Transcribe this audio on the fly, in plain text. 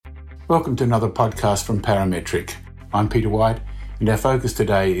Welcome to another podcast from Parametric. I'm Peter White, and our focus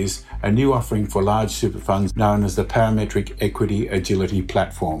today is a new offering for large super funds known as the Parametric Equity Agility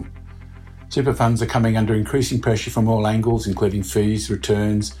Platform. Super funds are coming under increasing pressure from all angles, including fees,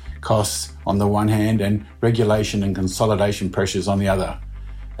 returns, costs on the one hand, and regulation and consolidation pressures on the other.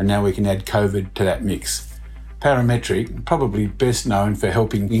 And now we can add COVID to that mix. Parametric, probably best known for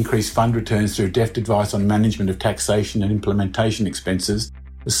helping increase fund returns through deft advice on management of taxation and implementation expenses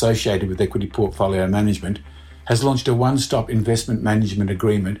associated with equity portfolio management, has launched a one-stop investment management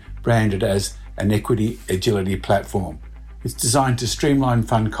agreement branded as an Equity Agility Platform. It's designed to streamline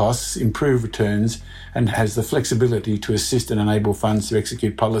fund costs, improve returns, and has the flexibility to assist and enable funds to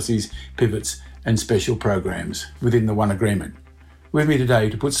execute policies, pivots, and special programs within the one agreement. With me today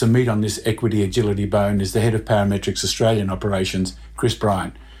to put some meat on this equity agility bone is the head of Parametric's Australian operations,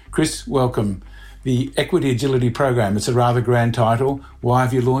 Briant. Chris, welcome. The Equity Agility Program, it's a rather grand title. Why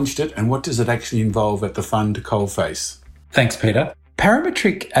have you launched it, and what does it actually involve at the fund coalface? Thanks, Peter.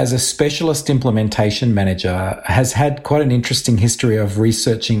 Parametric, as a specialist implementation manager, has had quite an interesting history of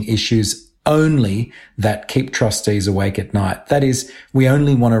researching issues only that keep trustees awake at night. That is, we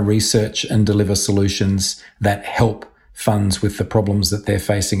only want to research and deliver solutions that help funds with the problems that they're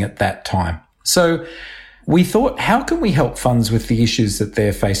facing at that time. So we thought, how can we help funds with the issues that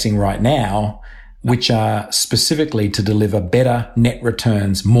they're facing right now, which are specifically to deliver better net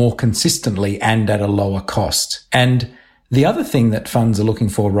returns more consistently and at a lower cost? And the other thing that funds are looking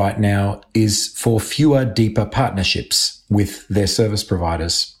for right now is for fewer, deeper partnerships with their service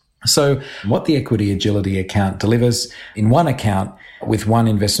providers. So what the Equity Agility account delivers in one account with one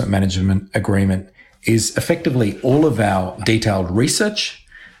investment management agreement is effectively all of our detailed research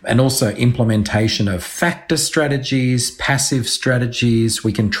and also implementation of factor strategies, passive strategies.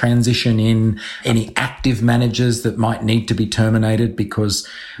 We can transition in any active managers that might need to be terminated because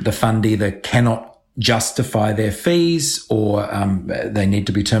the fund either cannot justify their fees or they need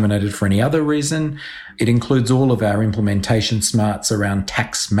to be terminated for any other reason. It includes all of our implementation smarts around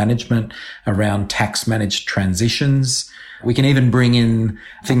tax management, around tax managed transitions. We can even bring in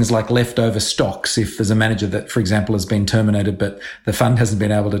things like leftover stocks. If there's a manager that, for example, has been terminated, but the fund hasn't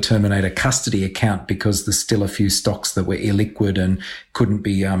been able to terminate a custody account because there's still a few stocks that were illiquid and couldn't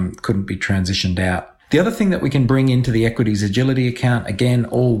be transitioned out. The other thing that we can bring into the Equities Agility account, again,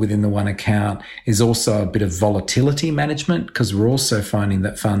 all within the one account, is also a bit of volatility management, because we're also finding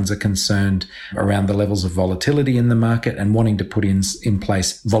that funds are concerned around the levels of volatility in the market and wanting to put in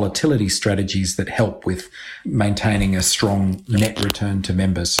place volatility strategies that help with maintaining a strong net return to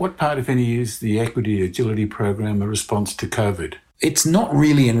members. What part, if any, is the Equity Agility Program a response to COVID? It's not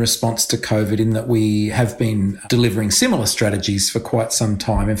really in response to COVID, in that we have been delivering similar strategies for quite some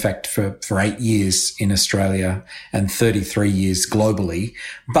time. In fact, for 8 years in Australia and 33 years globally.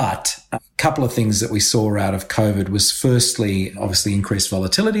 But a couple of things that we saw out of COVID was, firstly, obviously increased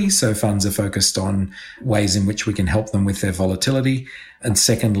volatility. So funds are focused on ways in which we can help them with their volatility. And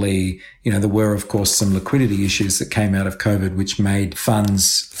secondly, there were, of course, some liquidity issues that came out of COVID, which made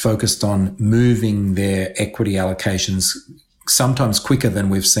funds focused on moving their equity allocations sometimes quicker than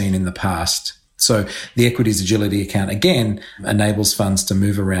we've seen in the past. So the Equities Agility account, again, enables funds to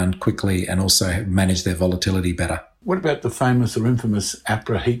move around quickly and also manage their volatility better. What about the famous or infamous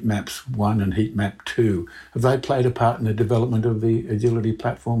APRA Heat Maps 1 and Heat Map 2? Have they played a part in the development of the Agility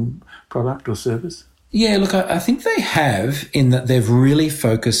Platform product or service? Yeah, look, I think they have, in that they've really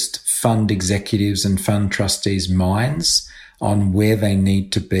focused fund executives and fund trustees' minds on where they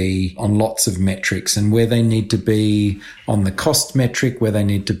need to be on lots of metrics, and where they need to be on the cost metric, where they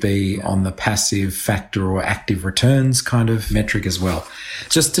need to be on the passive factor or active returns kind of metric as well.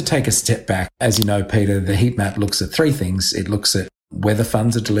 Just to take a step back, as you know, Peter, the heat map looks at three things. It looks at whether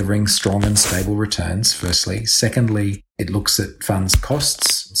funds are delivering strong and stable returns, firstly. Secondly, it looks at funds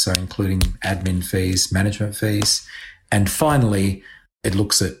costs, so including admin fees, management fees. And finally, it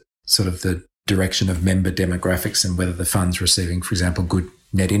looks at sort of the direction of member demographics and whether the fund's receiving, for example, good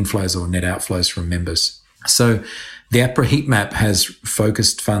net inflows or net outflows from members. So the APRA heat map has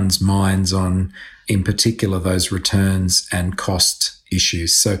focused funds' minds on, in particular, those returns and cost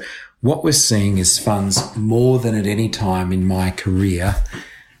issues. So what we're seeing is funds, more than at any time in my career,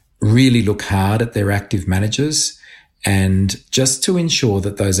 really look hard at their active managers, and just to ensure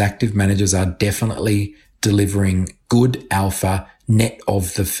that those active managers are definitely delivering good alpha net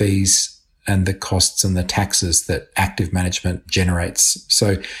of the fees and the costs and the taxes that active management generates.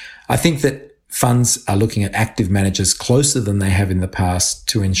 So I think that funds are looking at active managers closer than they have in the past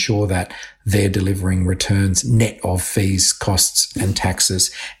to ensure that they're delivering returns net of fees, costs and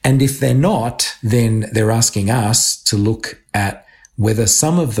taxes. And if they're not, then they're asking us to look at whether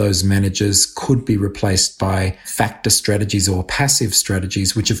some of those managers could be replaced by factor strategies or passive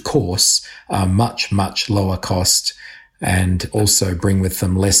strategies, which of course are much, much lower cost and also bring with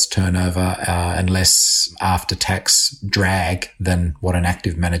them less turnover and less after-tax drag than what an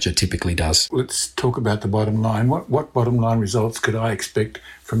active manager typically does. Let's talk about the bottom line. What bottom line results could I expect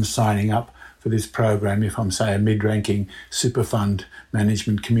from signing up for this program if I'm, say, a mid-ranking super fund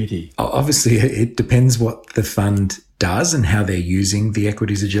management committee? Obviously, it depends what the fund does and how they're using the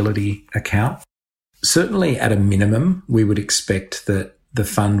Equities Agility account. Certainly, at a minimum, we would expect that the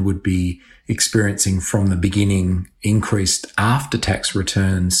fund would be experiencing from the beginning increased after-tax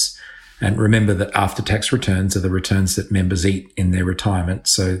returns. And remember that after-tax returns are the returns that members eat in their retirement,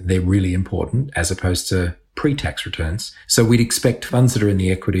 so they're really important as opposed to pre-tax returns. So we'd expect funds that are in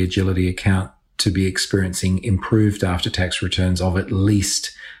the Equity Agility account to be experiencing improved after-tax returns of at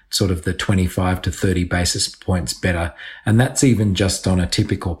least sort of the 25 to 30 basis points better. And that's even just on a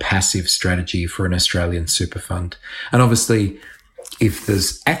typical passive strategy for an Australian super fund. And obviously, if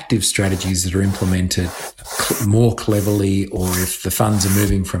there's active strategies that are implemented more cleverly, or if the funds are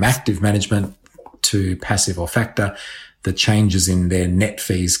moving from active management to passive or factor, the changes in their net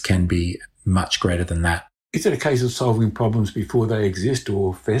fees can be much greater than that. Is it a case of solving problems before they exist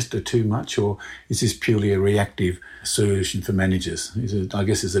or fester too much, or is this purely a reactive solution for managers? Is it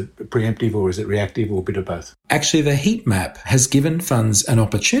preemptive or is it reactive, or a bit of both? Actually, the heat map has given funds an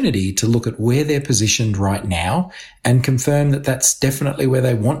opportunity to look at where they're positioned right now and confirm that that's definitely where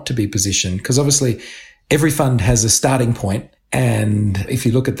they want to be positioned. Because obviously every fund has a starting point, and if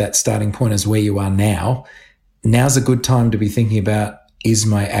you look at that starting point as where you are now, now's a good time to be thinking about, is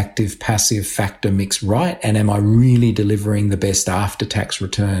my active passive factor mix right? And am I really delivering the best after-tax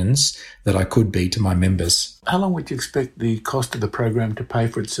returns that I could be to my members? How long would you expect the cost of the program to pay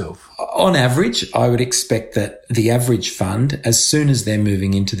for itself? On average, I would expect that the average fund, as soon as they're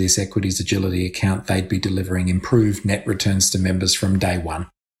moving into this Equities Agility account, they'd be delivering improved net returns to members from day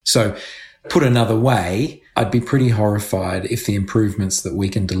one. So put another way, I'd be pretty horrified if the improvements that we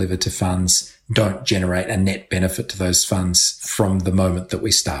can deliver to funds don't generate a net benefit to those funds from the moment that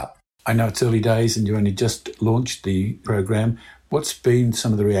we start. I know it's early days and you only just launched the program. What's been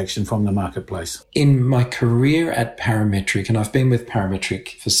some of the reaction from the marketplace? In my career at Parametric, and I've been with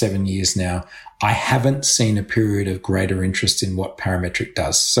Parametric for 7 years now, I haven't seen a period of greater interest in what Parametric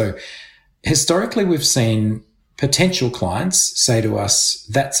does. So historically, we've seen potential clients say to us,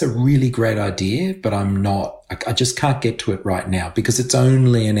 that's a really great idea, but I just can't get to it right now because it's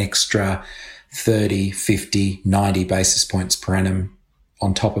only an extra 30, 50, 90 basis points per annum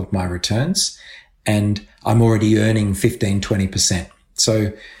on top of my returns. And I'm already earning 15, 20%.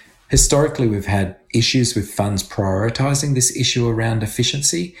 So historically, we've had issues with funds prioritizing this issue around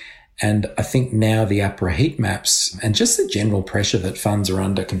efficiency. And I think now the APRA heat maps and just the general pressure that funds are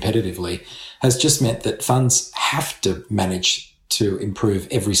under competitively has just meant that funds have to manage to improve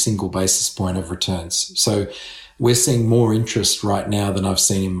every single basis point of returns. So we're seeing more interest right now than I've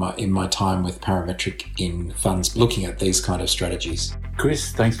seen in my time with Parametric in funds looking at these kind of strategies.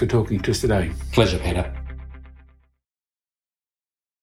 Chris, thanks for talking to us today. Pleasure, Peter.